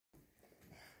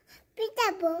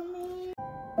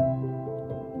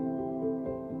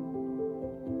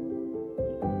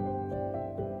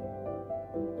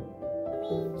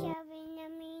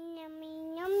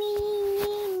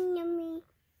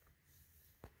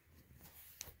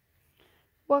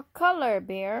What color,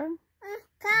 Bear?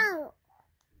 Cow.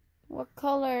 What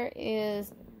color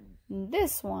is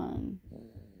this one?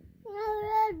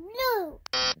 Blue.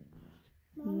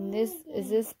 Is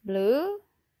this blue?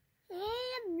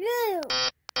 Blue.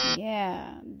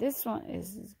 Yeah, this one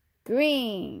is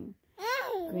green.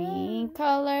 Green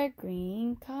color,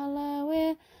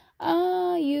 where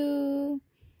are you?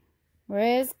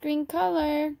 Where's green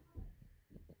color?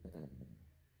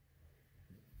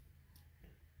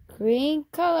 Green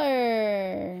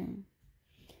color.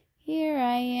 Here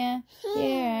I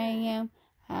am,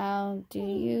 how do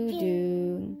you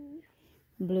do?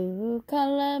 Blue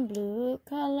color,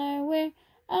 where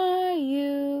are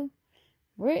you?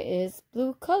 Where is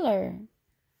blue color?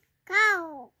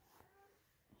 Cow.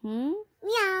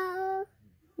 Meow.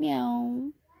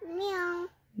 Meow.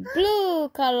 Blue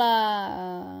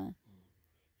color.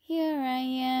 Here I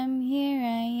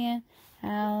am,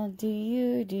 how do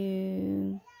you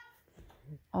do?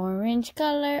 Orange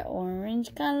color,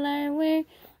 where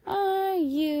are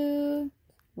you?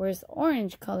 Where's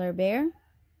orange color, Bear?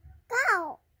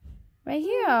 Cow. Right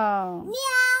here.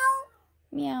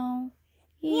 Meow.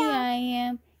 Here I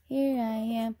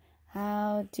am,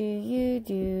 how do you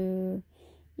do?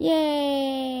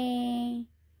 Yay!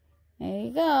 There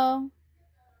you go.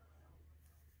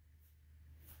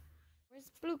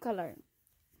 Where's blue color?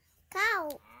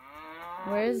 Cow.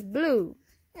 Where's blue?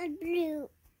 Blue.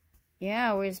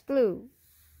 Yeah, where's blue?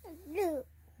 Blue.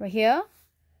 Right here?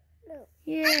 Blue.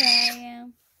 Here I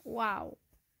am. Wow.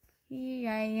 Here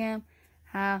I am.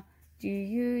 How do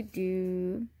you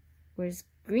do? Where's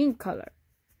green color?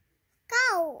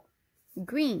 Cow.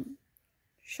 Green.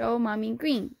 Show mommy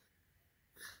green.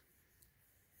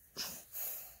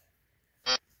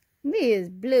 This is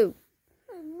blue.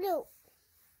 Blue.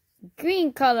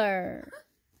 Green color.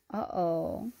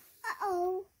 Uh-oh.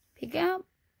 Uh-oh. Pick up.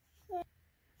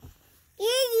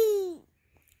 Yay.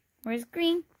 Where's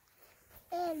green?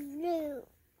 Blue.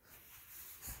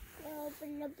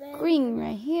 Green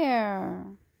right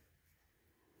here.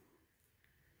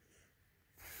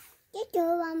 Thank you,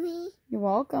 Mommy. You're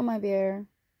welcome, my bear.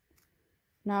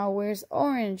 Now where's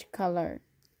orange color?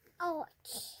 Orange.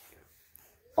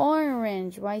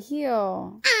 Orange right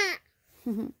here.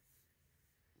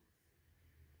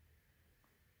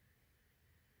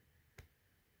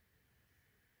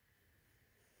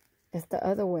 It's the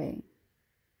other way.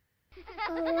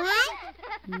 What?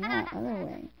 Yeah, other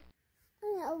way.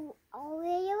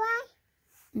 Way.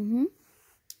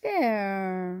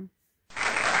 There.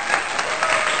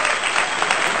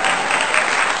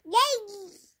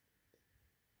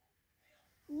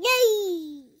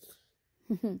 Yay.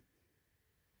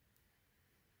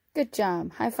 Good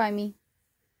job. High five me.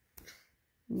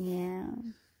 Yeah.